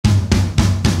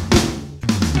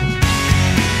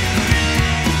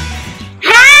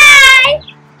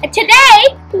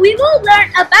we will learn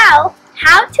about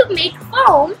how to make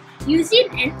foam using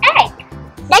an egg.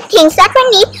 The things that we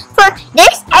need for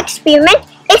this experiment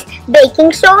is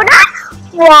baking soda,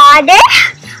 water,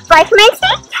 vitamin C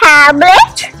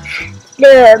tablet,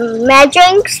 the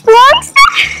measuring spoons,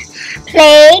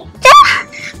 plate,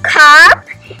 cup,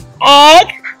 egg,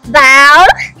 bowl,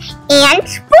 and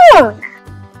spoon.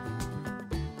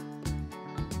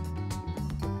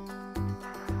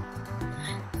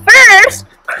 First,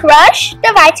 crush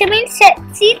the vitamin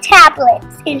C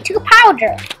tablets into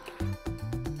powder.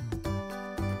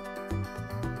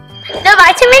 The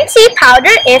vitamin C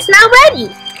powder is now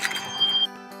ready.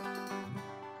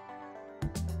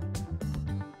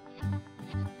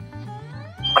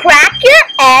 Crack your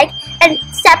egg and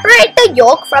separate the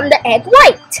yolk from the egg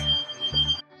white.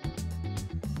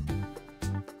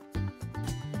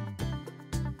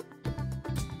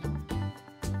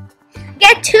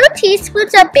 Get 2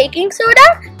 teaspoons of baking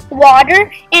soda,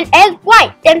 water, and egg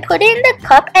white. Then put it in the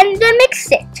cup and then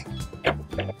mix it.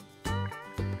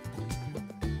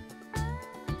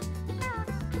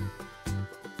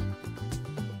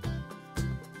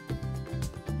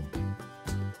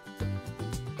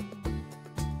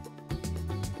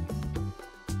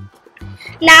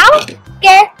 Now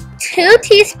get 2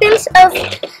 teaspoons of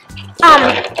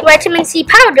vitamin C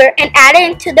powder and add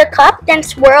it into the cup, then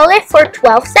swirl it for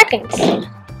 12 seconds.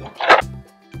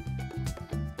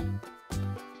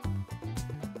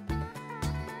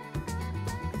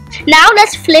 Now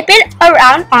let's flip it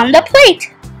around on the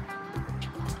plate.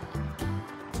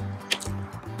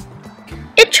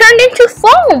 It turned into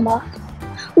foam.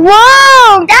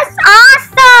 Whoa, that's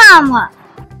awesome!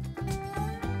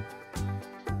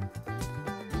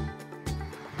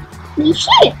 Let me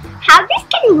see how this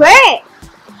can work.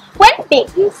 When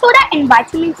baking soda and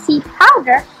vitamin C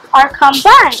powder are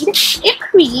combined, it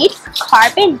creates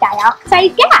carbon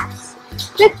dioxide gas.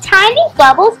 The tiny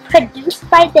bubbles produced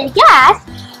by the gas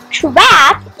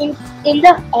trap in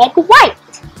the egg white.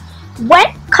 When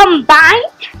combined,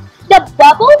 the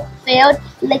bubble-filled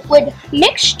liquid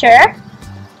mixture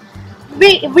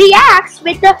reacts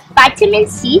with the vitamin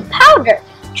C powder,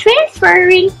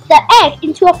 transferring the egg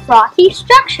into a frothy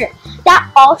structure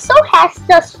that also has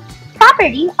the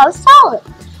property of solid.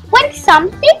 When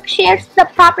something shares the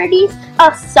properties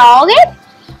of solid,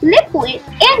 liquid,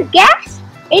 and gas,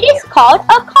 it is called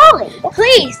a colloid.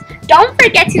 Please don't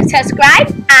forget to subscribe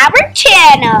our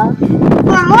channel.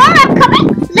 For more